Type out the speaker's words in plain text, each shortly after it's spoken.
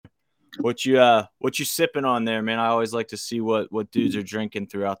What you sipping on there, man? I always like to see what dudes are drinking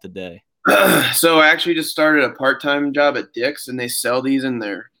throughout the day. So I actually just started a part-time job at Dick's, and they sell these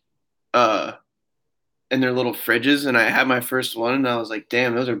uh in their little fridges. And I had my first one, and I was like,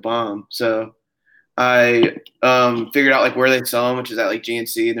 "Damn, those are bomb!" So I figured out like where they sell them, which is at like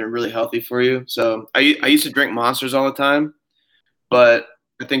GNC, and they're really healthy for you. So I used to drink Monsters all the time, but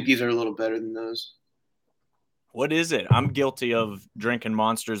I think these are a little better than those. What is it? I'm guilty of drinking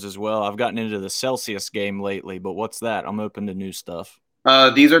Monsters as well. I've gotten into the Celsius game lately, but what's that? I'm open to new stuff.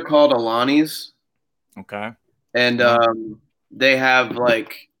 These are called Alani's, Okay. and No. they have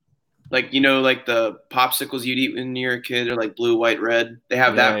like like the popsicles you'd eat when you were a kid, or like blue, white, red. They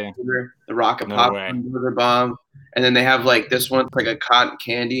have Yeah, that yeah. flavor, the rocket No pop, way. those are bomb. And then they have like this one, it's like a cotton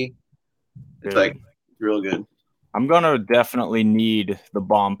candy. It's like Dude. real good. I'm gonna definitely need the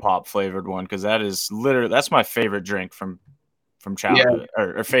bomb pop flavored one because that's my favorite drink from Yeah, childhood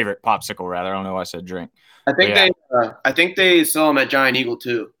or favorite popsicle rather. I don't know why I said drink. I But think yeah, they sell them at Giant Eagle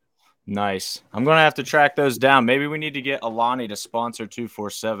too. nice. I'm gonna have to track those down. Maybe we need to get Alani to sponsor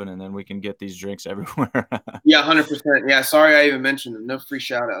 247 and then we can get these drinks everywhere. Yeah, 100%. Yeah, sorry I even mentioned them. No free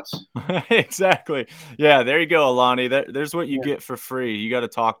shout outs. Exactly. Yeah, there you go, Alani. There's what you Yeah. get for free. You got to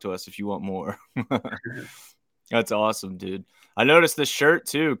talk to us if you want more. That's awesome, dude. I noticed this shirt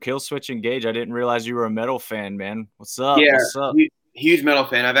too, Kill Switch Engage. I didn't realize you were a metal fan, man. What's up? Yeah, What's up? huge metal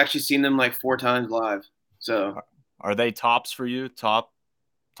fan. I've actually seen them like 4 times live. So Are they tops for you? Top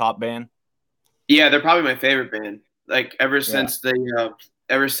band? yeah, they're probably my favorite band. Like Yeah. ever since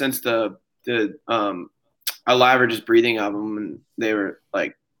the Alive or Just Breathing album, and they were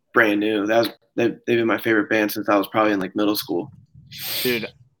like brand new. They've been my favorite band since I was probably in like middle school. Dude,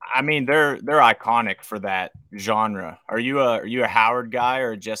 I mean they're iconic for that genre. Are you a Howard guy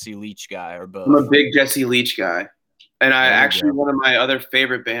or a Jesse Leach guy or I'm a both? big Jesse Leach guy. And I There you actually go. one of my other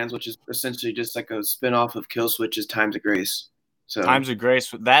favorite bands, which is essentially just like a spin-off of Killswitch, is Times of Grace. So Times of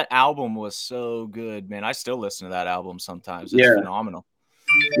Grace. That album was so good, man. I still listen to that album sometimes. It's yeah, phenomenal.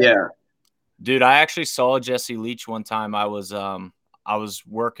 yeah. Dude, I actually saw Jesse Leach one time. I was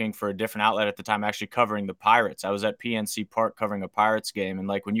working for a different outlet at the time, actually covering the Pirates. I was at PNC Park covering a Pirates game, and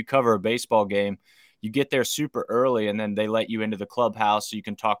like when you cover a baseball game, you get there super early, and then they let you into the clubhouse so you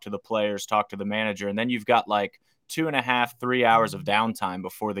can talk to the players, talk to the manager, and then you've got like 2.5, 3 hours of downtime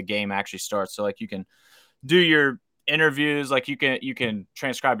before the game actually starts. So like you can do your interviews, like you can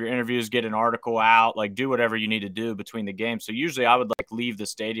transcribe your interviews, get an article out, like do whatever you need to do between the games. So usually I would like leave the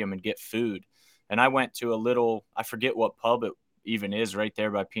stadium and get food, and I went to a little, I forget what pub it even is, right there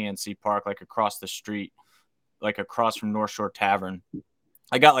by PNC Park, like across the street, like across from North Shore Tavern.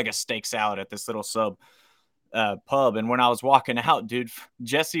 I got like a steak salad at this little sub pub, and when I was walking out, dude,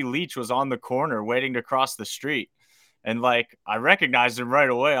 Jesse Leach was on the corner waiting to cross the street. And like I recognized him right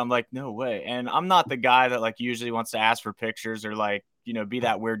away. I'm like, no way. And I'm not the guy that like usually wants to ask for pictures or like, be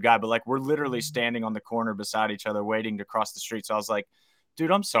that weird guy, but like we're literally standing on the corner beside each other waiting to cross the street. So I was like, dude,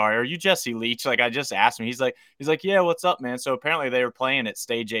 I'm sorry. Are you Jesse Leach? Like I just asked him. He's like, yeah, what's up, man? So apparently they were playing at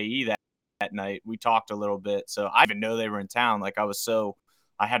Stage AE that night. We talked a little bit. So I didn't know they were in town. Like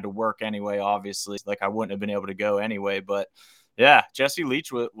I had to work anyway, obviously. Like I wouldn't have been able to go anyway. But yeah, Jesse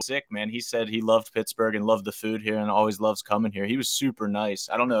Leach was sick, man. He said he loved Pittsburgh and loved the food here and always loves coming here. He was super nice.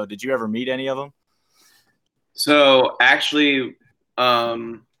 I don't know. Did you ever meet any of them? So actually,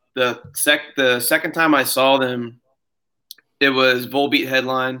 the second time I saw them, it was Volbeat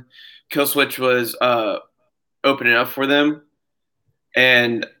headline. Killswitch was opening up for them,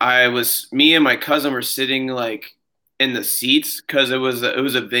 and me and my cousin were sitting like in the seats because it was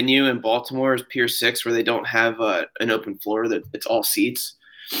a venue in Baltimore, it's Pier 6, where they don't have an open floor, that it's all seats.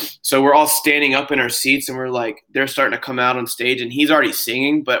 So we're all standing up in our seats, and we're like, they're starting to come out on stage, and he's already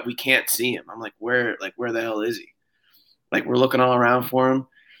singing, but we can't see him. I'm like, where the hell is he? Like we're looking all around for him,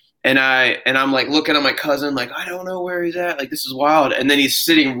 and I'm like looking at my cousin, like I don't know where he's at. Like this is wild. And then he's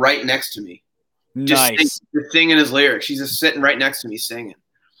sitting right next to me, Nice. just singing his lyrics. He's just sitting right next to me singing.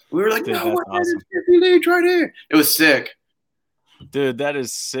 We were like, Dude, no that's way, awesome. there's Jesse Leach right here. It was sick. Dude, that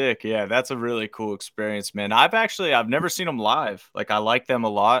is sick. Yeah, that's a really cool experience, man. I've never seen them live. Like I like them a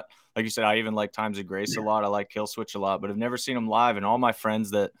lot. Like you said, I even like Times of Grace a lot. I like Killswitch a lot, but I've never seen them live. And all my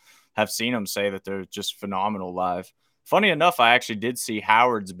friends that have seen them say that they're just phenomenal live. Funny enough, I actually did see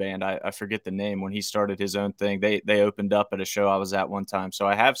Howard's band. I forget the name when he started his own thing. They opened up at a show I was at one time. So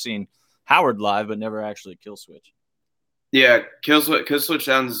I have seen Howard live, but never actually Killswitch. Yeah, Killswitch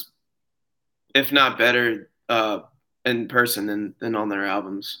sounds, if not better, in person than on their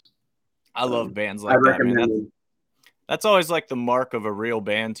albums. I love bands I like that, man. recommend them. That's always like the mark of a real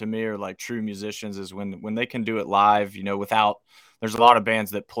band to me, or like true musicians, is when they can do it live, without there's a lot of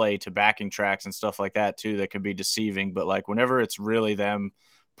bands that play to backing tracks and stuff like that too that can be deceiving. But like whenever it's really them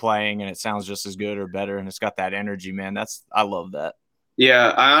playing and it sounds just as good or better and it's got that energy, man, I love that. Yeah,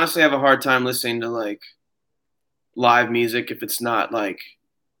 I honestly have a hard time listening to like live music if it's not like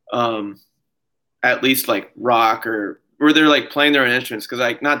um at least like rock or where they're like playing their own instruments. Because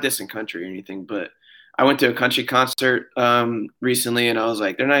like not dissing country or anything, but I went to a country concert recently and I was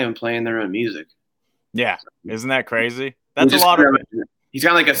like, they're not even playing their own music. Yeah, isn't that crazy? We're That's a just lot of he's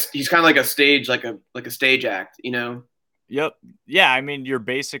kind of like a stage like a stage act, you know? Yep. Yeah, I mean, you're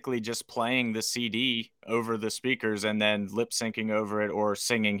basically just playing the CD over the speakers and then lip syncing over it or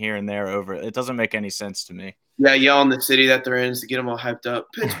singing here and there over it. It doesn't make any sense to me. Yeah, yelling the city that they're in to get them all hyped up.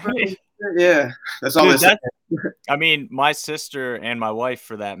 Pittsburgh. Yeah, that's all Dude, this. I mean, my sister and my wife,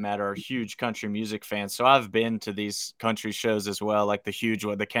 for that matter, are huge country music fans. So I've been to these country shows as well, like the huge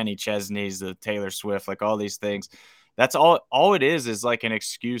one, the Kenny Chesneys, the Taylor Swift, like all these things. That's all it is like an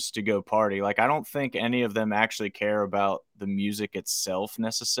excuse to go party. Like I don't think any of them actually care about the music itself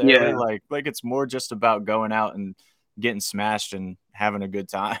necessarily. Yeah, Like it's more just about going out and getting smashed and having a good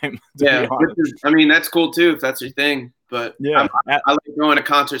time, to be yeah. honest. I mean, that's cool too if that's your thing. But Yeah. I like going to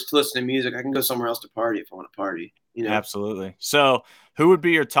concerts to listen to music. I can go somewhere else to party if I want to party. You know. Absolutely. So, who would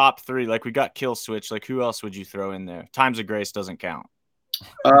be your top three? Like, we got Kill Switch. Like, who else would you throw in there? Times of Grace doesn't count.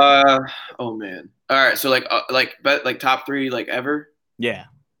 Uh oh man. All right, so like top three like ever. Yeah.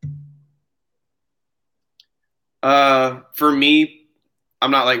 For me,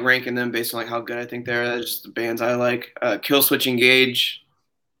 I'm not like ranking them based on like how good I think they're. That's just the bands I like. Kill Switch Engage,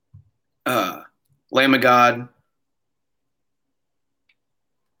 uh, Lamb of God.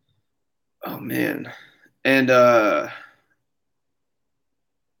 Oh man, and it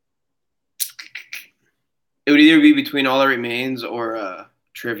would either be between All That Remains or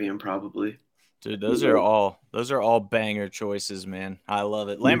Trivium probably. Dude, those are all banger choices, man. I love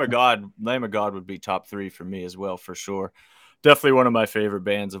it. Lamb of God would be top three for me as well, for sure. Definitely one of my favorite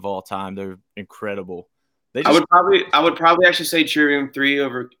bands of all time. They're incredible. They just I would probably actually say Trivium 3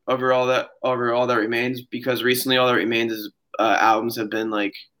 over All That Remains because recently All That Remains albums have been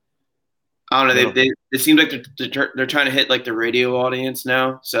like I don't know it seems like they're trying to hit like the radio audience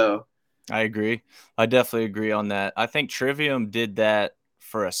now. So I agree. I definitely agree on that. I think Trivium did that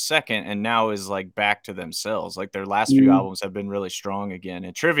for a second and now is like back to themselves. Like their last few Mhm. albums have been really strong again.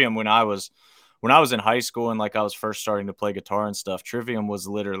 And Trivium when I was in high school and like I was first starting to play guitar and stuff, Trivium was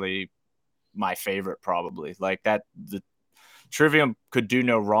literally my favorite probably. Like that the Trivium could do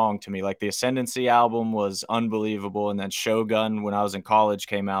no wrong to me. Like the Ascendancy album was unbelievable and then Shogun when I was in college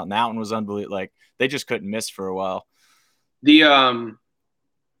came out and that one was unbelievable. Like they just couldn't miss for a while. the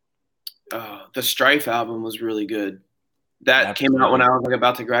the Strife album was really good. That came out when Absolutely. I was like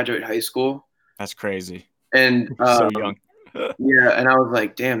about to graduate high school, That's crazy. and So young. yeah, and I was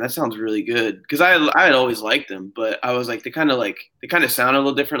like, damn, that sounds really good because I had always liked them, but I was like they kind of sound a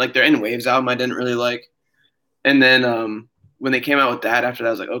little different. Like their In Waves album, I didn't really like, and then when they came out with that after that,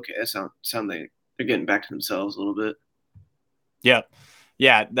 I was like, okay, that sound like they're getting back to themselves a little bit. Yeah.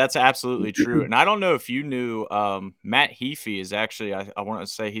 Yeah, that's absolutely true. And I don't know if you knew Matt Heafy is actually I want to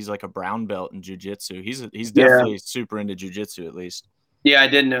say he's like a brown belt in jiu-jitsu. He's Yeah, definitely super into jiu-jitsu at least. yeah, I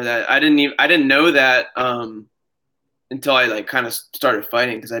didn't know that. I didn't know that until I like kind of started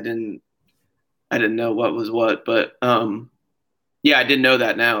fighting because I didn't know what was what, but yeah, I didn't know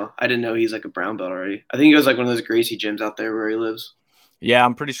that now. I didn't know he's like a brown belt already. I think he goes like one of those Gracie gyms out there where he lives. Yeah,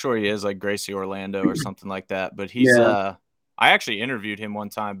 I'm pretty sure he is like Gracie Orlando or something like that. But he's Yeah. I actually interviewed him one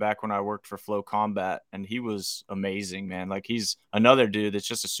time back when I worked for Flow Combat and he was amazing, man. Like he's another dude that's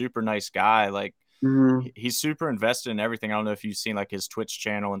just a super nice guy. Like Hmm. he's super invested in everything. I don't know if you've seen like his Twitch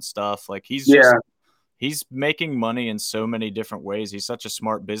channel and stuff. Like Yeah. he's making money in so many different ways. He's such a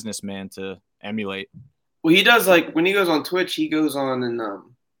smart businessman to emulate. Well, he does like when he goes on Twitch, he goes on and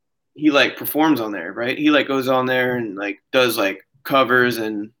he like performs on there, right? He like goes on there and like does like covers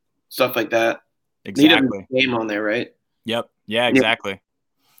and stuff like that. He doesn't Exactly. game on there, right? Yep. Yeah, Yeah. exactly.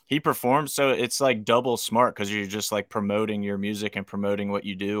 He performs, so it's like double smart because you're just like promoting your music and promoting what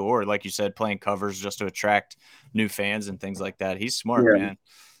you do, or like you said, playing covers just to attract new fans and things like that. He's smart, Yeah. man.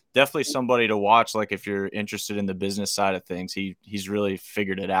 Definitely somebody to watch. Like if you're interested in the business side of things, he's really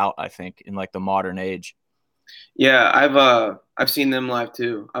figured it out. I think in like the modern age. Yeah, I've seen them live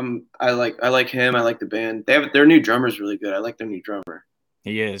too. I like him. I like the band. Their new drummer's really good. I like their new drummer.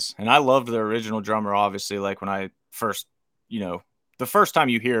 He is, and I loved the original drummer. Obviously, like when I first, the first time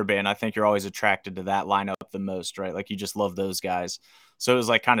you hear a band, I think you're always attracted to that lineup the most, right? Like you just love those guys. So it was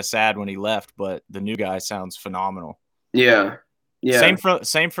like kind of sad when he left, but the new guy sounds phenomenal. Yeah. Yeah.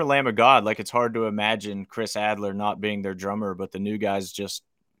 Same for Lamb of God. Like, it's hard to imagine Chris Adler not being their drummer, but the new guy's just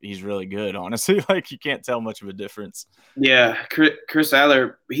he's really good, honestly. Like, you can't tell much of a difference. Yeah. Chris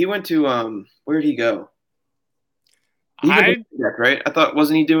Adler, he went to where did he go? He went to I Megadeth, right? I thought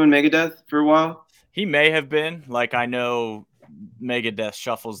wasn't he doing Megadeth for a while? He may have been. Like, I know Megadeth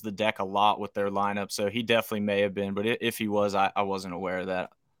shuffles the deck a lot with their lineup, so he definitely may have been. But if he was, I wasn't aware of that.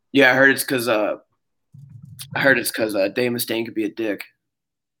 Yeah, I heard it's because Dave Mustaine could be a dick.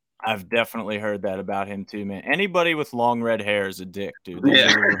 I've definitely heard that about him too, man. Anybody with long red hair is a dick, dude.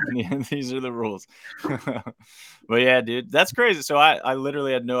 Yeah. These are the rules. But yeah, dude, that's crazy. So I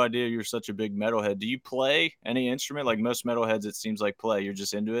literally had no idea you were such a big metalhead. Do you play any instrument? Like most metalheads, it seems like play. You're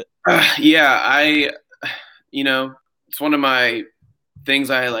just into it. Yeah, you know, it's one of my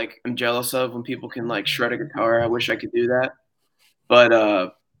things I like. I'm jealous of when people can like shred a guitar. I wish I could do that,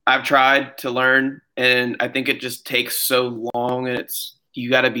 but I've tried to learn, and I think it just takes so long, and you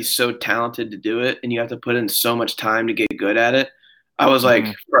got to be so talented to do it, and you have to put in so much time to get good at it. I was like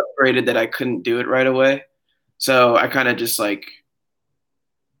frustrated that I couldn't do it right away, so I kind of just like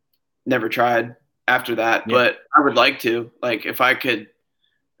never tried after that. Yeah. But I would like to, like, if I could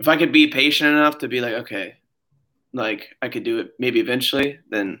be patient enough to be like, okay, like I could do it maybe eventually,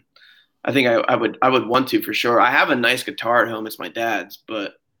 then I think I would want to for sure. I have a nice guitar at home. It's my dad's,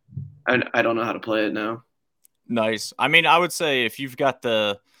 but I don't know how to play it now. Nice. I mean, I would say if you got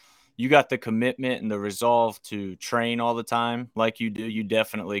the commitment and the resolve to train all the time like you do, you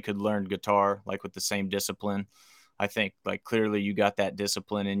definitely could learn guitar like with the same discipline. I think like clearly you got that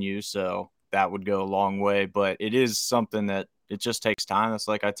discipline in you, so that would go a long way, but it is something that it just takes time. That's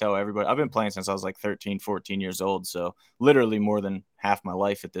like I tell everybody. I've been playing since I was like 13, 14 years old, so literally more than half my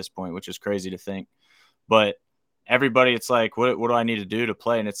life at this point, which is crazy to think. But everybody, it's like, what do I need to do to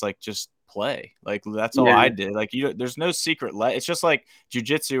play? And it's like, just play. Like, that's all Yeah, I did. Like, there's no secret. It's just like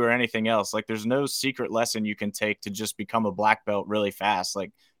jujitsu or anything else. Like, there's no secret lesson you can take to just become a black belt really fast.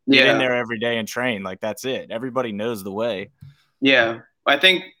 Like, get in yeah, there every day and train. Like, that's it. Everybody knows the way. yeah. I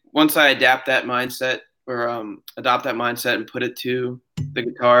think once I adapt that mindset or adopt that mindset and put it to the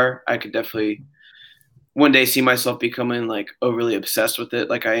guitar, I could definitely one day see myself becoming like overly obsessed with it,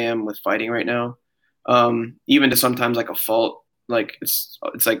 like I am with fighting right now. Even to sometimes like a fault, like it's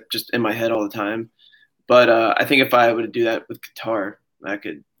like just in my head all the time. But I think if I would do that with guitar,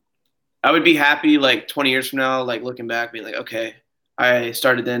 I would be happy like 20 years from now, like looking back, being like, okay, I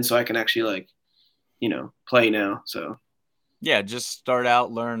started then, so I can actually like, play now. So Yeah, just start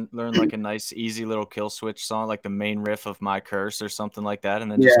out, learn like a nice, easy little kill switch song, like the main riff of My Curse or something like that,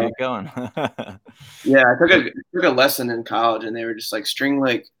 and then just yeah, get going. yeah. But I took a lesson in college, and they were just like string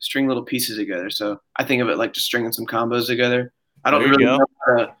little pieces together. So I think of it like just stringing some combos together. I don't there you really go. know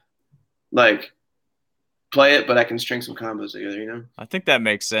how to like play it, but I can string some combos together. I think that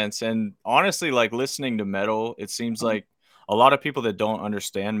makes sense. And honestly, like listening to metal, it seems like a lot of people that don't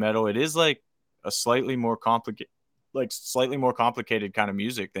understand metal, it is like a slightly more complicated kind of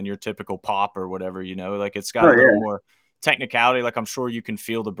music than your typical pop or whatever, like it's got Oh a little yeah. more technicality. Like I'm sure you can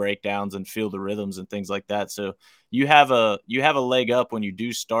feel the breakdowns and feel the rhythms and things like that. So you have a leg up when you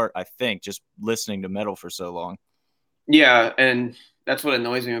do start, I think, just listening to metal for so long. Yeah, and that's what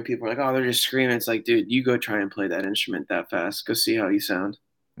annoys me when people are like, "Oh, they're just screaming." It's like, dude, you go try and play that instrument that fast. Go see how you sound.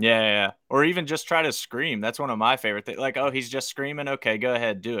 Yeah. Or even just try to scream. That's one of my favorite things. Like, oh, he's just screaming. Okay, go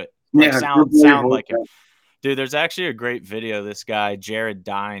ahead, do it. Like Yeah, go blow your sound voice like him. out. Dude, there's actually a great video. This guy, Jared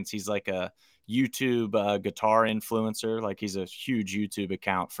Dines, he's like a YouTube guitar influencer. Like he's a huge YouTube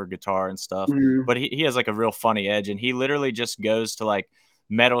account for guitar and stuff. Mhm. But he has like a real funny edge. And he literally just goes to like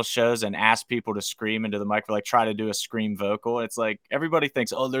metal shows and asks people to scream into the mic, like try to do a scream vocal. It's like everybody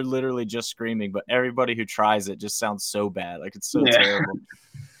thinks, oh, they're literally just screaming. But everybody who tries it just sounds so bad. Like it's so Yeah, terrible.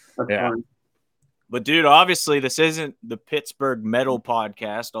 that's Yeah. fun. But dude, obviously this isn't the Pittsburgh Metal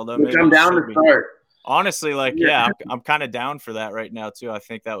Podcast, although Which maybe I'm it down to should be. start. Honestly, like, Yeah, yeah, I'm kind of down for that right now too. I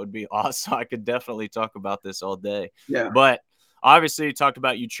think that would be awesome. I could definitely talk about this all day. yeah, But obviously, you talked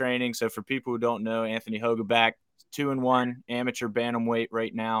about you training. So for people who don't know, Anthony Hogeback, 2-1 amateur bantamweight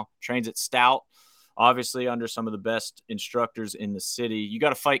right now, trains at Stout. Obviously, under some of the best instructors in the city. You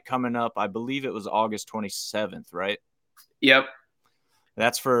got a fight coming up. I believe it was August 27th, right? yep,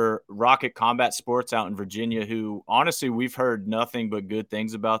 That's for Rocket Combat Sports out in Virginia, who honestly, we've heard nothing but good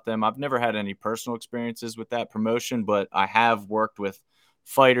things about them. I've never had any personal experiences with that promotion, but I have worked with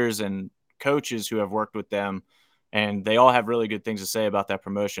fighters and coaches who have worked with them, and they all have really good things to say about that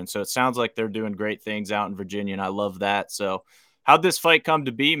promotion. So it sounds like they're doing great things out in Virginia, and I love that. So, how'd this fight come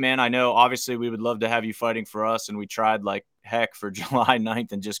to be, man? I know obviously we would love to have you fighting for us, and we tried like heck for July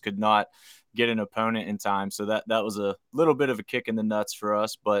 9th and just could not get an opponent in time. So that was a little bit of a kick in the nuts for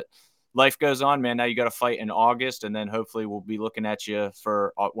us, but life goes on, man. Now you got to fight in August, and then hopefully we'll be looking at you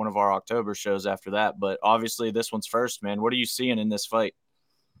for one of our October shows after that. But obviously this one's first, man. What are you seeing in this fight?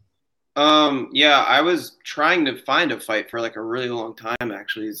 Yeah, I was trying to find a fight for like a really long time,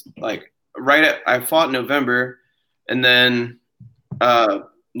 actually. It's like I fought in November, and then uh,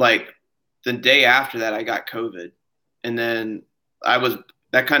 like the day after that, I got COVID, and then I was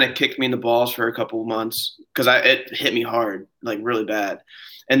that kind of kicked me in the balls for a couple of months because it hit me hard, like really bad.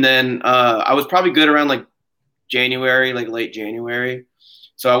 And then I was probably good around like January, like late January.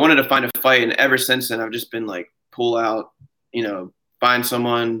 So I wanted to find a fight, and ever since then, I've just been like pull out, find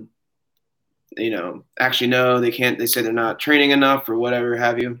someone, actually no, they can't. They say they're not training enough or whatever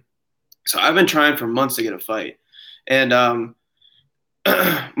have you. So I've been trying for months to get a fight, and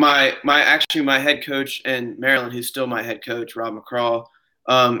my head coach in Maryland, who's still my head coach, Rob McCraw,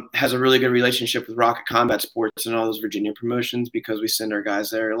 has a really good relationship with Rocket Combat Sports and all those Virginia promotions because we send our guys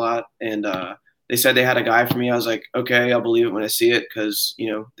there a lot. And they said they had a guy for me. I was like, okay, I'll believe it when I see it because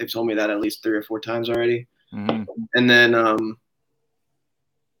they've told me that at least 3 or 4 times already. Mm-hmm. And then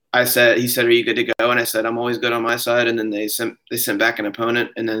he said, are you good to go? And I said, I'm always good on my side. And then they sent back an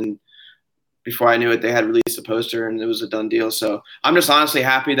opponent, and then before I knew it, they had released a poster and it was a done deal. So I'm just honestly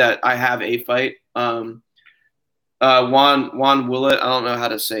happy that I have a fight. Juan Willett. I don't know how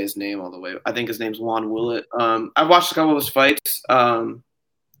to say his name all the way. I think his name's Juan Willett. I've watched a couple of his fights.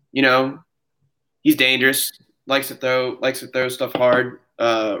 He's dangerous. Likes to throw stuff hard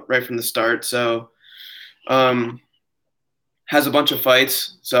right from the start. So has a bunch of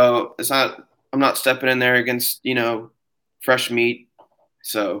fights. So I'm not stepping in there against fresh meat.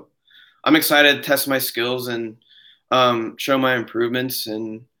 So I'm excited to test my skills and show my improvements.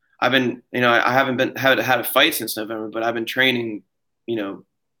 And I've been, I haven't had a fight since November, but I've been training,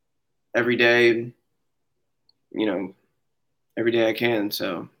 every day, every day I can.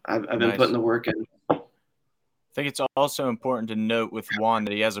 So I've been putting the work in. I think it's also important to note with Juan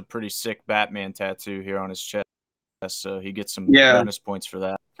that he has a pretty sick Batman tattoo here on his chest, so he gets some bonus points for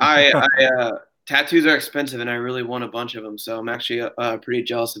that. Tattoos are expensive, and I really want a bunch of them. So I'm actually pretty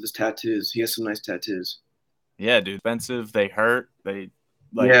jealous of his tattoos. He has some nice tattoos. Yeah, dude, expensive. They hurt.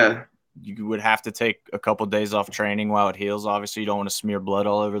 You would have to take a couple of days off training while it heals. Obviously, you don't want to smear blood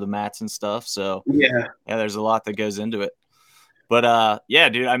all over the mats and stuff. So yeah, there's a lot that goes into it. But yeah,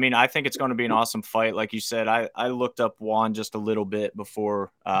 dude, I mean, I think it's going to be an awesome fight. Like you said, I looked up Juan just a little bit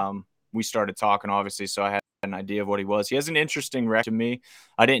before we started talking, obviously, so I had an idea of what he was. He has an interesting record to me.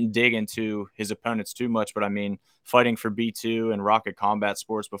 I didn't dig into his opponents too much, but I mean, fighting for B2 and Rocket Combat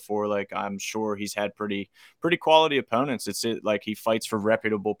Sports before, like, I'm sure he's had pretty quality opponents. Like he fights for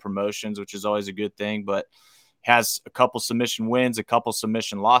reputable promotions, which is always a good thing, but has a couple submission wins, a couple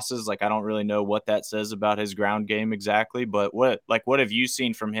submission losses. Like, I don't really know what that says about his ground game exactly, but what have you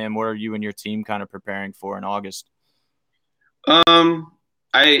seen from him? What are you and your team kind of preparing for in August?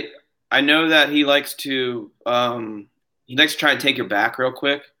 I know that he likes to try and take your back real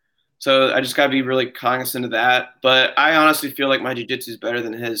quick. So I just got to be really cognizant of that. But I honestly feel like my jiu-jitsu is better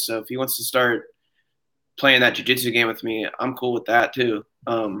than his. So if he wants to start playing that jiu-jitsu game with me, I'm cool with that too.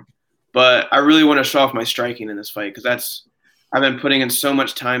 But I really want to show off my striking in this fight because I've been putting in so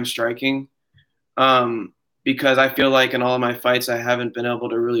much time striking because I feel like in all of my fights I haven't been able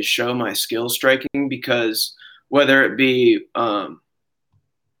to really show my skill striking because whether it be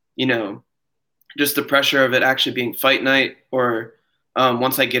just the pressure of it actually being fight night or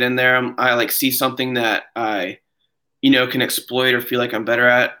once I get in there I like see something that I can exploit or feel like I'm better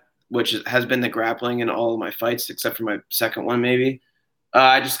at, which has been the grappling in all of my fights except for my second one maybe.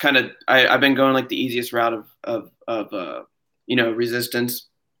 I just I've been going like the easiest route of resistance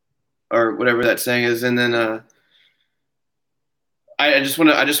or whatever that saying is, and then I just want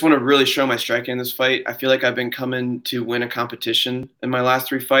to really show my striking in this fight. I feel like I've been coming to win a competition in my last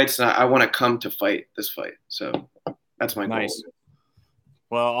 3 fights, and I want to come to fight this fight. So that's my goal.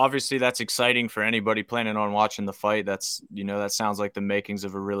 Well, obviously that's exciting for anybody planning on watching the fight. That sounds like the makings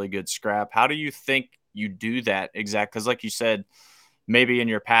of a really good scrap. How do you think you do that exactly? Because like you said, maybe in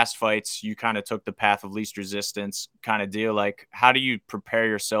your past fights, you kind of took the path of least resistance kind of deal. Like, how do you prepare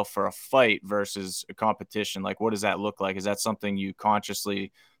yourself for a fight versus a competition? Like, what does that look like? Is that something you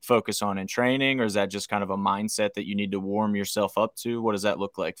consciously focus on in training, or is that just kind of a mindset that you need to warm yourself up to? What does that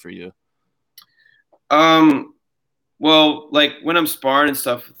look like for you? Well, like when I'm sparring and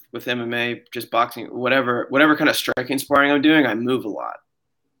stuff with MMA, just boxing, whatever kind of striking sparring I'm doing, I move a lot.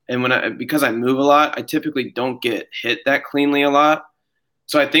 And because I move a lot, I typically don't get hit that cleanly a lot.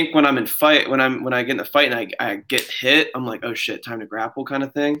 So I think when I'm in fight, when I get in the fight and I get hit, I'm like, oh shit, time to grapple kind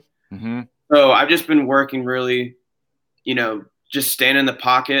of thing. Mm-hmm. So I've just been working really, just stand in the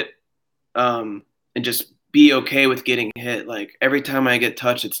pocket, and just be okay with getting hit. Like every time I get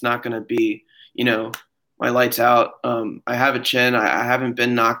touched, it's not going to be, my lights out. I have a chin. I haven't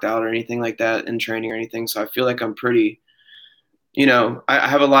been knocked out or anything like that in training or anything. So I feel like I'm pretty, I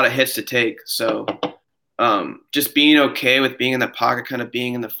have a lot of hits to take. So just being okay with being in the pocket, kind of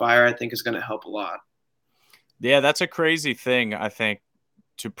being in the fire, I think is going to help a lot. Yeah, that's a crazy thing, I think,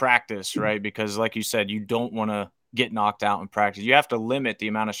 to practice, right? Because like you said, you don't want to get knocked out in practice. You have to limit the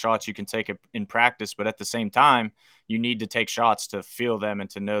amount of shots you can take in practice, but at the same time, you need to take shots to feel them and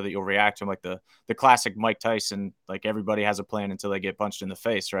to know that you'll react to them. Like the classic Mike Tyson, like everybody has a plan until they get punched in the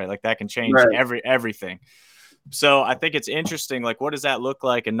face, right? Like that can change Right. everything. So I think it's interesting. Like, what does that look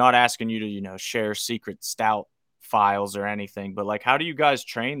like? And not asking you to, share secret stout files or anything, but like, how do you guys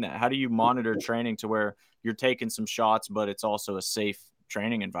train that? How do you monitor training to where you're taking some shots, but it's also a safe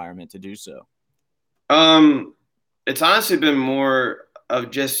training environment to do so? It's honestly been more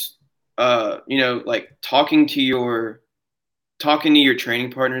of just, like talking to your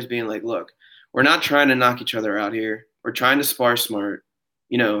training partners, being like, look, we're not trying to knock each other out here. We're trying to spar smart.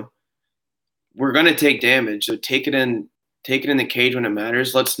 You know, we're gonna take damage, so take it in the cage when it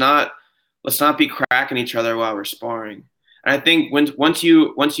matters. Let's not be cracking each other while we're sparring. And I think once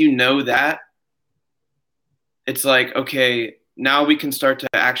you know that, it's like, okay, now we can start to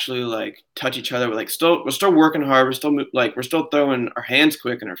actually like touch each other. We're still working hard. We're still throwing our hands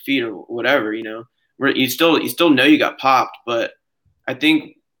quick and our feet or whatever. You still know you got popped, but I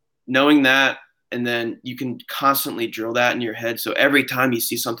think knowing that, and then you can constantly drill that in your head. So every time you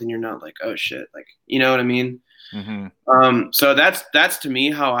see something, you're not like, oh shit, like, you know what I mean? Mm-hmm. So that's to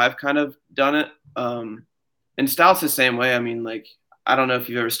me how I've kind of done it. And Stout's the same way. I mean, like, I don't know if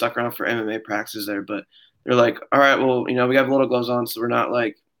you've ever stuck around for MMA practices there, but they're like, all right, well, we have little gloves on, so we're not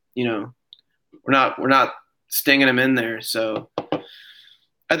like, we're not stinging them in there. So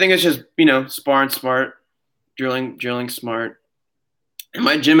I think it's just, sparring smart, drilling smart. And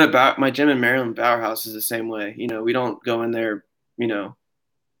my gym in Maryland, Bower House, is the same way. We don't go in there, you know,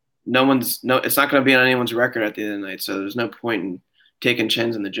 it's not going to be on anyone's record at the end of the night. So there's no point in taking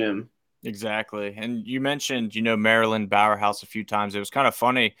chins in the gym. Exactly. And you mentioned, Maryland Bower House a few times. It was kind of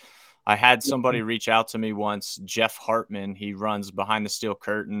funny. I had somebody reach out to me once, Jeff Hartman. He runs Behind the Steel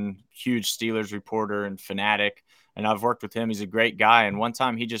Curtain, huge Steelers reporter and fanatic. And I've worked with him. He's a great guy. And one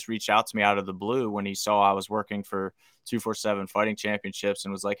time he just reached out to me out of the blue when he saw I was working for 247 Fighting Championships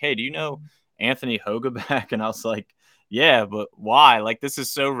and was like, hey, do you know Anthony Hogaback? And I was like, yeah, but why? Like, this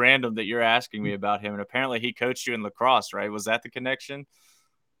is so random that you're asking me about him. And apparently he coached you in lacrosse, right? Was that the connection?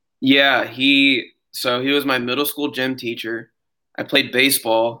 Yeah, he was my middle school gym teacher. I played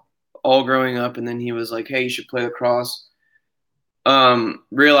baseball all growing up, and then he was like, "Hey, you should play lacrosse."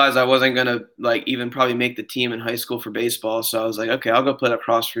 Realized I wasn't gonna like even probably make the team in high school for baseball, so I was like, "Okay, I'll go play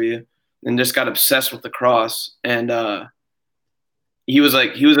lacrosse for you." And just got obsessed with lacrosse, and he was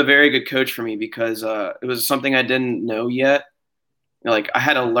a very good coach for me because it was something I didn't know yet. Like I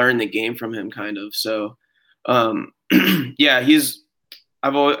had to learn the game from him, kind of. So, um, yeah, he's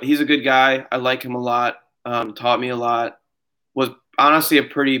a good guy. I like him a lot. Taught me a lot. Was honestly a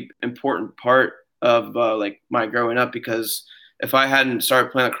pretty important part of like my growing up because if I hadn't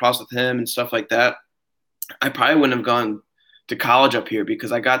started playing lacrosse with him and stuff like that, I probably wouldn't have gone to college up here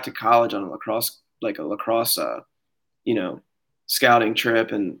because I got to college on a lacrosse, you know, scouting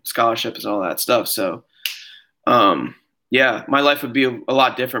trip and scholarships and all that stuff. So, um, yeah, my life would be a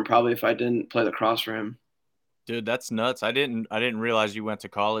lot different probably if I didn't play lacrosse for him. Dude, that's nuts. I didn't realize you went to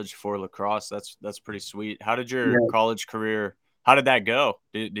college for lacrosse. That's pretty sweet. How did your Yeah. college career, how did that go?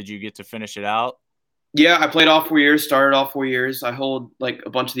 Did you get to finish it out? Yeah, I played all 4 years, started all 4 years. I hold like a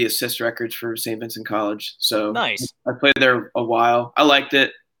bunch of the assist records for St. Vincent College. So Nice. I played there a while. I liked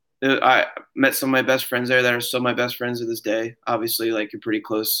it. I met some of my best friends there that are still my best friends to this day. Obviously, like a pretty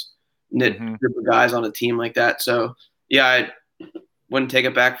close knit Hmm. group of guys on a team like that. So yeah, I wouldn't take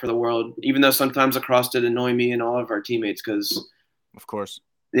it back for the world, even though sometimes lacrosse did annoy me and all of our teammates because, Of course.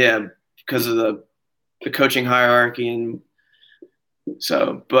 yeah, because of the coaching hierarchy. And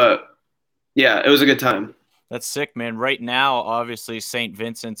so, but yeah, it was a good time. That's sick, man. Right now, obviously, St.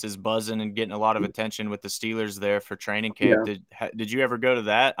 Vincent's is buzzing and getting a lot of attention with the Steelers there for training camp. Yeah. Did you ever go to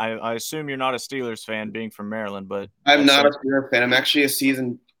that? I assume you're not a Steelers fan, being from Maryland, but I'm that's not a some. Steelers fan. I'm actually a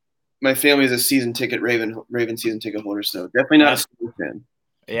season. My family is a season ticket Raven season ticket holder, so definitely not a That's Steelers fan.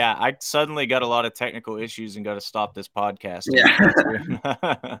 yeah. I suddenly got a lot of technical issues and got to stop this podcast, dude. Yeah,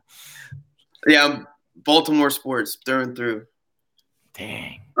 That's weird. yeah. Baltimore sports through and through.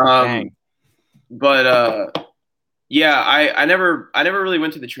 Dang, Um, dang. but Yeah, I never really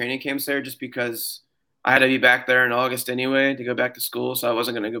went to the training camps there just because I had to be back there in August anyway to go back to school, so I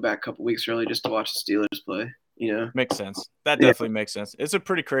wasn't gonna go back a couple weeks early just to watch the Steelers play. You know? Makes sense. That Yeah. definitely makes sense. It's a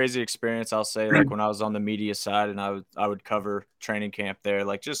pretty crazy experience, I'll say. Like when I was on the media side and I would cover training camp there,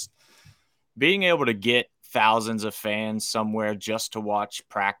 like just being able to get thousands of fans somewhere just to watch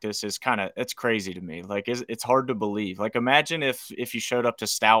practice is it's crazy to me. Like it's hard to believe. Like imagine if you showed up to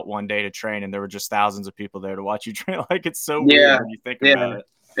Stout one day to train and there were just thousands of people there to watch you train. Like it's so weird Yeah, when you think yeah. about it.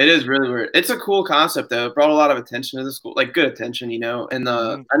 It is really weird. It's a cool concept though. It brought a lot of attention to the school, like good attention, you know. And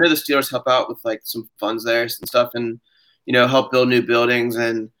Hmm. I know the Steelers help out with like some funds there and stuff, and help build new buildings.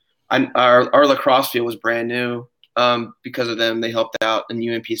 And our lacrosse field was brand new because of them. They helped out in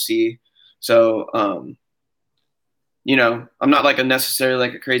UNPC. So I'm not like a necessarily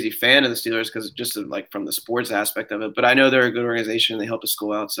like a crazy fan of the Steelers because just like from the sports aspect of it, but I know they're a good organization. And they help the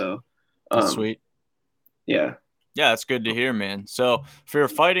school out. So That's um, sweet. yeah. Yeah, that's good to hear, man. So for your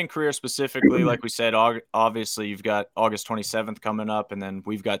fighting career specifically, like we said, obviously you've got August 27th coming up, and then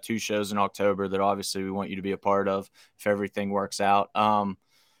we've got two shows in October that obviously we want you to be a part of if everything works out.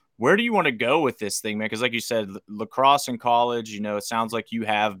 Where do you want to go with this thing, man? Because like you said, lacrosse in college, it sounds like you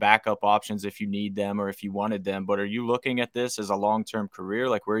have backup options if you need them or if you wanted them. But are you looking at this as a long-term career?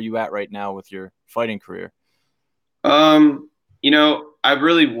 Like where are you at right now with your fighting career? Um, I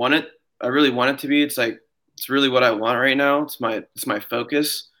really want it. I really want it to be. It's really what I want right now. It's my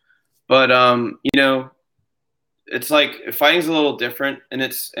focus. But it's like fighting's a little different and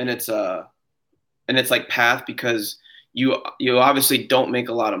it's like path because you obviously don't make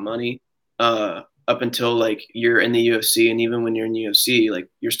a lot of money up until like you're in the UFC, and even when you're in the UFC, like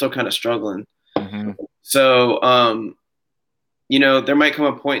you're still kind of struggling. Mm-hmm. So there might come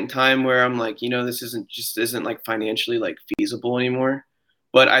a point in time where I'm like, this isn't like financially like feasible anymore.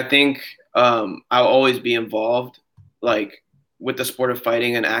 But I think I'll always be involved like with the sport of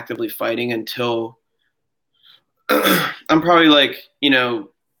fighting and actively fighting until I'm probably like,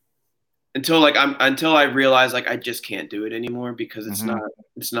 until I realize like I just can't do it anymore because Mm-hmm.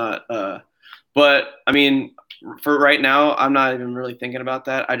 it's not but I mean for right now I'm not even really thinking about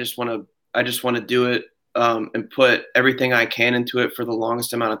that. I just want to do it and put everything I can into it for the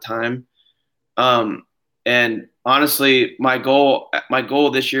longest amount of time. Um, and honestly, my goal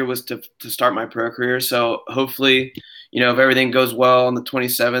this year was to start my pro career. So hopefully, if everything goes well on the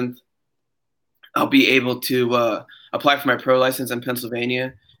 27th, I'll be able to apply for my pro license in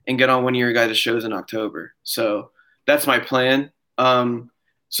Pennsylvania and get on one of your guys' shows in October. So that's my plan.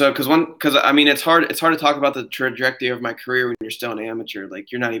 So because I mean it's hard to talk about the trajectory of my career when you're still an amateur.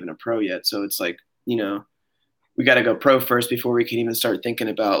 Like you're not even a pro yet. So it's like we got to go pro first before we can even start thinking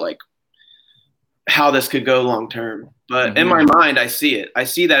about like how this could go long term. But in Mm-hmm. my mind, I see it. I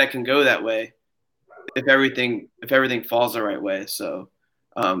see that it can go that way if everything falls the right way. So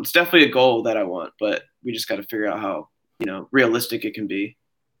it's definitely a goal that I want, but we just got to figure out how realistic it can be.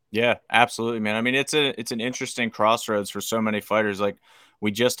 Yeah, absolutely, man. I mean, it's an interesting crossroads for so many fighters. Like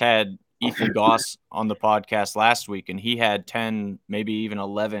we just had Ethan Goss on the podcast last week, and he had 10, maybe even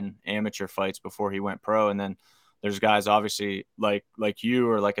 11 amateur fights before he went pro. And then there's guys obviously like you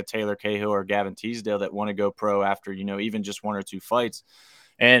or like a Taylor Cahill or Gavin Teasdale that want to go pro after even just one or two fights.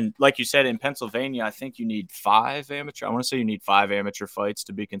 And like you said, in Pennsylvania, I think you need five amateur. I want to say you need five amateur fights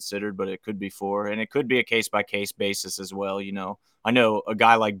to be considered, but it could be four, and it could be a case by case basis as well. I know a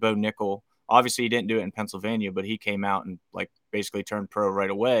guy like Bo Nickel. Obviously, he didn't do it in Pennsylvania, but he came out and like basically turned pro right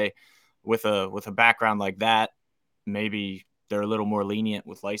away with a background like that. Maybe they're a little more lenient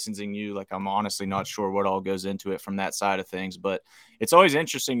with licensing you. Like I'm honestly not sure what all goes into it from that side of things, but it's always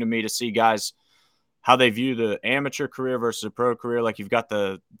interesting to me to see guys how they view the amateur career versus a pro career. Like you've got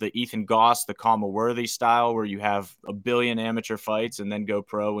the Ethan Goss, the Kama Worthy style, where you have a billion amateur fights and then go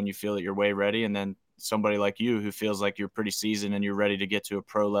pro when you feel that you're way ready, and then somebody like you who feels like you're pretty seasoned and you're ready to get to a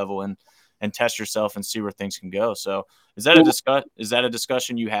pro level and test yourself and see where things can go. So is that a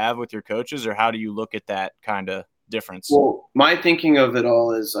discussion you have with your coaches, or how do you look at that kind of difference? Well, my thinking of it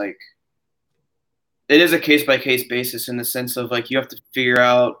all is like it is a case by case basis in the sense of like you have to figure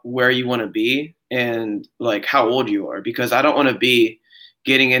out where you want to be and like how old you are because I don't want to be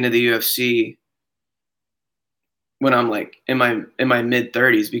getting into the UFC when I'm like in my mid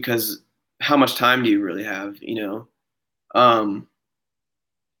 30s because how much time do you really have? Um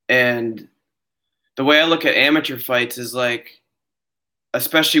and the way I look at amateur fights is like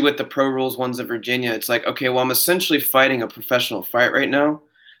especially with the pro rules ones of Virginia, it's like okay, well I'm essentially fighting a professional fight right now.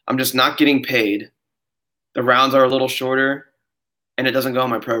 I'm just not getting paid. The rounds are a little shorter and it doesn't go on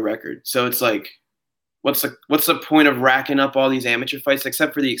my pro record. So it's like, what's the point of racking up all these amateur fights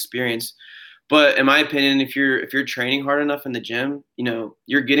except for the experience? But in my opinion, if you're training hard enough in the gym,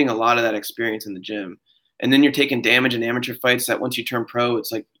 you're getting a lot of that experience in the gym. And then you're taking damage in amateur fights that once you turn pro,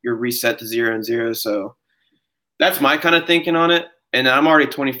 it's like you're reset to 0-0. So that's my kind of thinking on it. And I'm already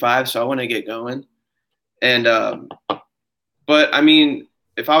 25, so I want to get going. And but I mean,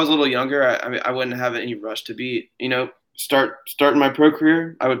 if I was a little younger, I wouldn't have any rush to be, starting my pro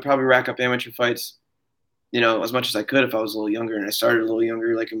career. I would probably rack up amateur fights, as much as I could if I was a little younger. And I started a little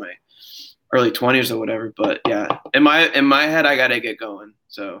younger, like in my early 20s or whatever. But yeah, in my head, I gotta get going.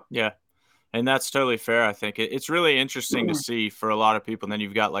 So Yeah. And that's totally fair. I think it's really interesting to see for a lot of people. And then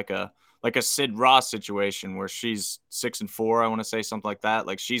you've got like a Sid Ross situation where she's 6-4. I want to say something like that.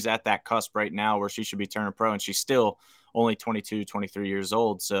 Like she's at that cusp right now where she should be turning pro, and she's still only 22, 23 years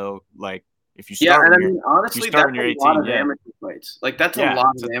old. So like if you yeah, start and when I mean you honestly, start that's when you're a lot 18, of yeah, amateur fights. Like that's a yeah,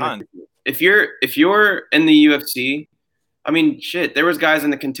 lot it's of a amateur ton. fights. If you're in the UFC, I mean, shit, there was guys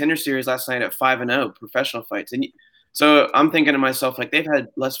in the Contender Series last night at 5-0 professional fights, and so I'm thinking to myself like they've had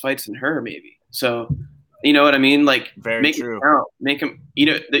less fights than her maybe. So you know what I mean? Like Very make it true. count, make them.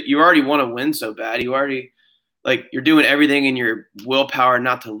 That you already want to win so bad. You already like you're doing everything in your willpower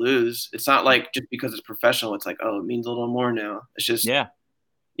not to lose. It's not like just because it's professional, it's like oh, it means a little more now. It's just Yeah.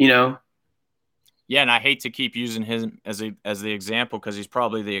 you know, Yeah, and I hate to keep using him as the example because he's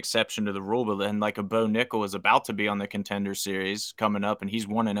probably the exception to the rule. But then, like a Bo Nickel is about to be on the Contender Series coming up, and he's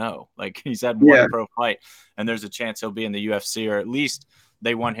 1-0. Like he's had one yeah, pro fight, and there's a chance he'll be in the UFC, or at least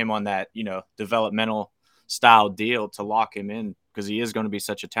they want him on that developmental style deal to lock him in because he is going to be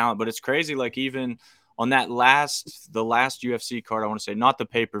such a talent. But it's crazy, like even on the last UFC card, I want to say not the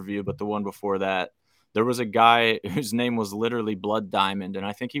pay-per-view, but the one before that, there was a guy whose name was literally Blood Diamond, and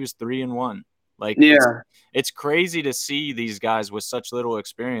I think he was 3-1. Like yeah, it's crazy to see these guys with such little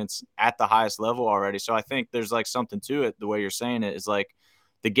experience at the highest level already. So I think there's like something to it. The way you're saying it is like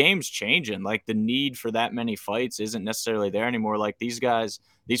the game's changing. Like the need for that many fights isn't necessarily there anymore. Like these guys,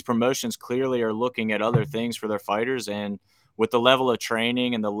 these promotions clearly are looking at other things for their fighters. And with the level of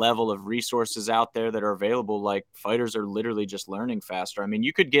training and the level of resources out there that are available, like fighters are literally just learning faster. I mean,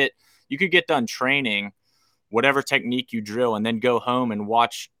 you could get done training whatever technique you drill and then go home and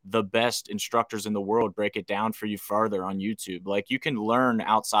watch the best instructors in the world break it down for you further on YouTube. Like you can learn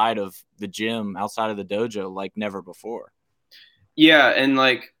outside of the gym, outside of the dojo like never before. yeah, and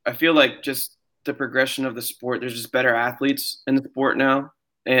like I feel like just the progression of the sport. There's just better athletes in the sport now,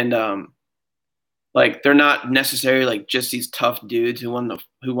 and like they're not necessarily like just these tough dudes who want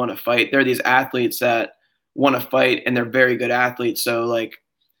to fight. They're these athletes that want to fight, and they're very good athletes. So like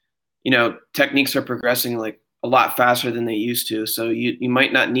techniques are progressing like a lot faster than they used to. So you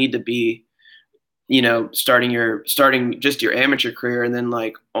might not need to be starting just your amateur career and then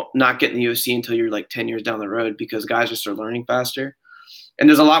like not getting the UFC until you're like 10 years down the road because guys just are learning faster. And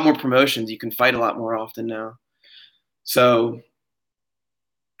there's a lot more promotions. You can fight a lot more often now. So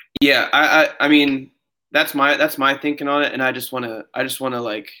yeah, I mean that's my thinking on it, and I just wanna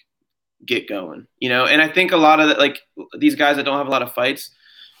like get going, And I think a lot of like these guys that don't have a lot of fights,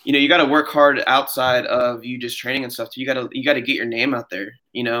 you got to work hard outside of you just training and stuff. You got to get your name out there.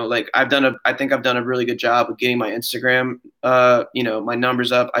 Like I think I've done a really good job of getting my Instagram, my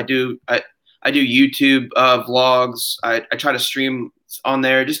numbers up. I do YouTube vlogs. I try to stream on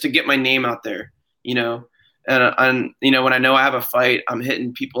there just to get my name out there. You know, and when I know I have a fight, I'm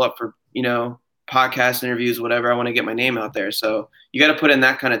hitting people up for podcast interviews, whatever. I want to get my name out there. So you got to put in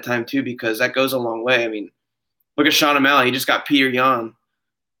that kind of time too, because that goes a long way. I mean, look at Sean O'Malley. He just got Peter Yan,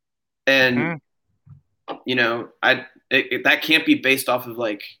 and Mm-hmm. that can't be based off of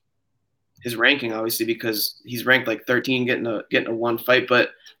like his ranking, obviously, because he's ranked like 13, getting a one fight. But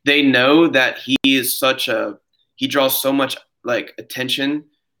they know that he draws so much like attention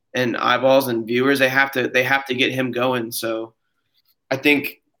and eyeballs and viewers. They have to get him going. So I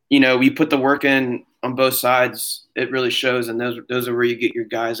think we put the work in on both sides. It really shows, and those are where you get your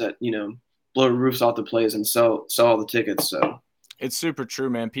guys that blow the roofs off the place and sell all the tickets. So It's super true,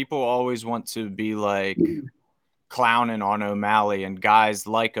 man. People always want to be like clowning on O'Malley and guys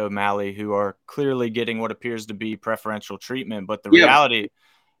like O'Malley who are clearly getting what appears to be preferential treatment, but the yeah, reality, it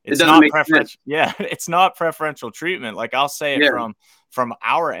it's doesn't not make sense. preferential. Yeah, it's not preferential treatment. Like I'll say it Yeah, from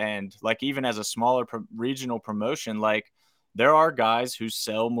our end, like even as a smaller regional promotion, like there are guys who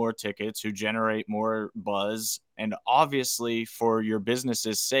sell more tickets, who generate more buzz, and obviously for your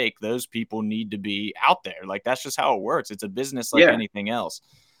business's sake, those people need to be out there. Like that's just how it works. It's a business like yeah, anything else.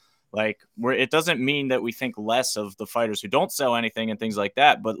 Like it doesn't mean that we think less of the fighters who don't sell anything and things like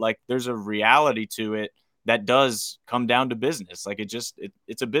that, but like there's a reality to it that does come down to business. Like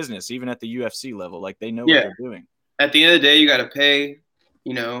it's a business even at the UFC level. Like they know what yeah. they're doing. At the end of the day, you got to pay.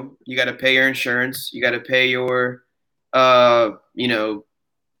 You know, you got to pay your insurance. You got to pay your, you know,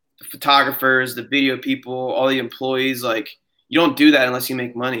 the photographers, the video people, all the employees. Like, you don't do that unless you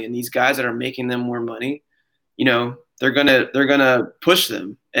make money. And these guys that are making them more money, you know, they're gonna push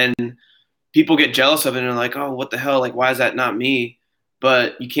them, and people get jealous of it and are like, oh, what the hell? Like, why is that not me?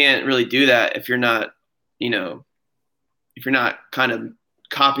 But you can't really do that if you're not, you know, if you're not kind of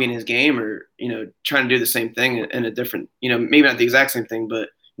copying his game, or, you know, trying to do the same thing in a different, you know, maybe not the exact same thing, but,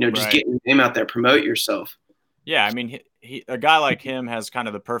 you know, just Right. getting your name out there, promote yourself. Yeah, I mean, a guy like him has kind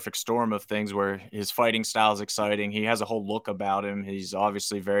of the perfect storm of things where his fighting style is exciting. He has a whole look about him. He's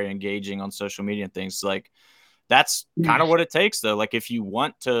obviously very engaging on social media and things. Like, that's kind of what it takes, though. Like, if you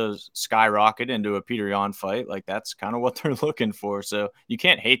want to skyrocket into a Peter Yan fight, like, that's kind of what they're looking for. So you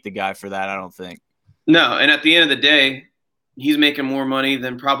can't hate the guy for that, I don't think. No, and at the end of the day, he's making more money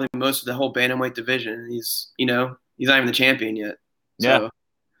than probably most of the whole bantamweight division. He's, you know, he's not even the champion yet. Yeah, So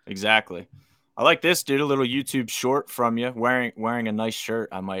exactly. I like this, dude. A little YouTube short from you, wearing a nice shirt,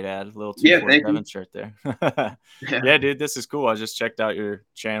 I might add. A little yeah, thank 247 you. shirt there. Yeah, Yeah, dude, this is cool. I just checked out your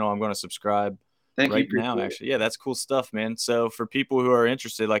channel. I'm going to subscribe thank you. right now, Appreciate it. actually. Yeah, that's cool stuff, man. So for people who are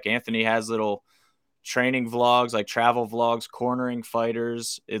interested, like Anthony has little training vlogs, like travel vlogs, cornering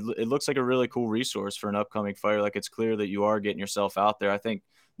fighters. It looks like a really cool resource for an upcoming fighter. Like, it's clear that you are getting yourself out there. I think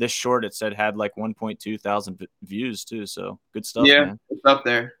this short, it said, had like 1.2 thousand views too. So good stuff, Yeah, man. it's up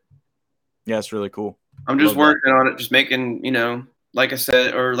there. Yeah, it's really cool. I'm just Love that. working on it, just making, you know, like I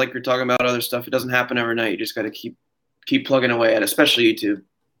said, or like you're talking about other stuff. It doesn't happen overnight. You just got to keep plugging away at it, especially YouTube.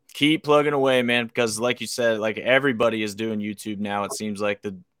 Keep plugging away, man, because like you said, like everybody is doing YouTube now. It seems like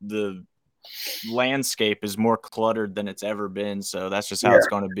the landscape is more cluttered than it's ever been. So that's just how Yeah. it's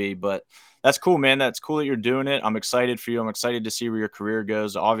going to be. But that's cool, man. That's cool that you're doing it. I'm excited for you. I'm excited to see where your career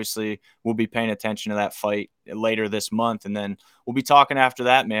goes. Obviously, we'll be paying attention to that fight later this month, and then we'll be talking after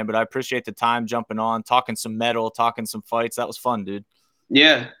that, man. But I appreciate the time jumping on, talking some metal, talking some fights. That was fun, dude.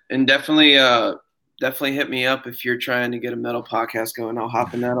 Yeah, and definitely hit me up if you're trying to get a metal podcast going. I'll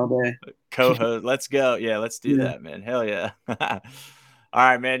hop in that all day. Co-host, let's go. Yeah, let's do Yeah. that, man. Hell yeah. All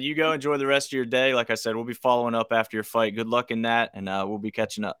right, man. You go enjoy the rest of your day. Like I said, we'll be following up after your fight. Good luck in that, and we'll be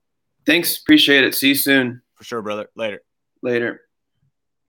catching up Thanks. Appreciate it. See you soon. for sure, brother. Later. Later.